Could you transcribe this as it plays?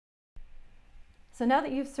So now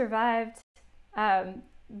that you've survived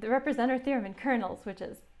the representer theorem in kernels, which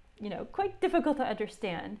is, quite difficult to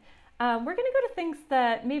understand, we're going to go to things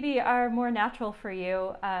that maybe are more natural for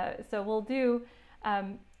you. So we'll do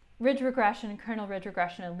ridge regression, kernel ridge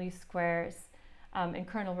regression, and least squares and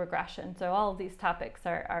kernel regression. So all of these topics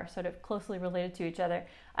are sort of closely related to each other.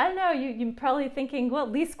 I don't know, you're probably thinking, well,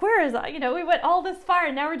 least squares, we went all this far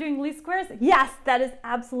and now we're doing least squares. Yes, that is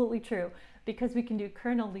absolutely true, because we can do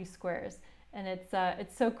kernel least squares. And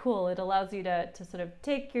it's so cool. It allows you to sort of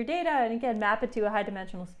take your data and again map it to a high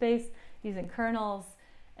dimensional space using kernels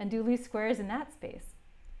and do least squares in that space.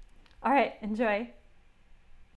 All right, enjoy.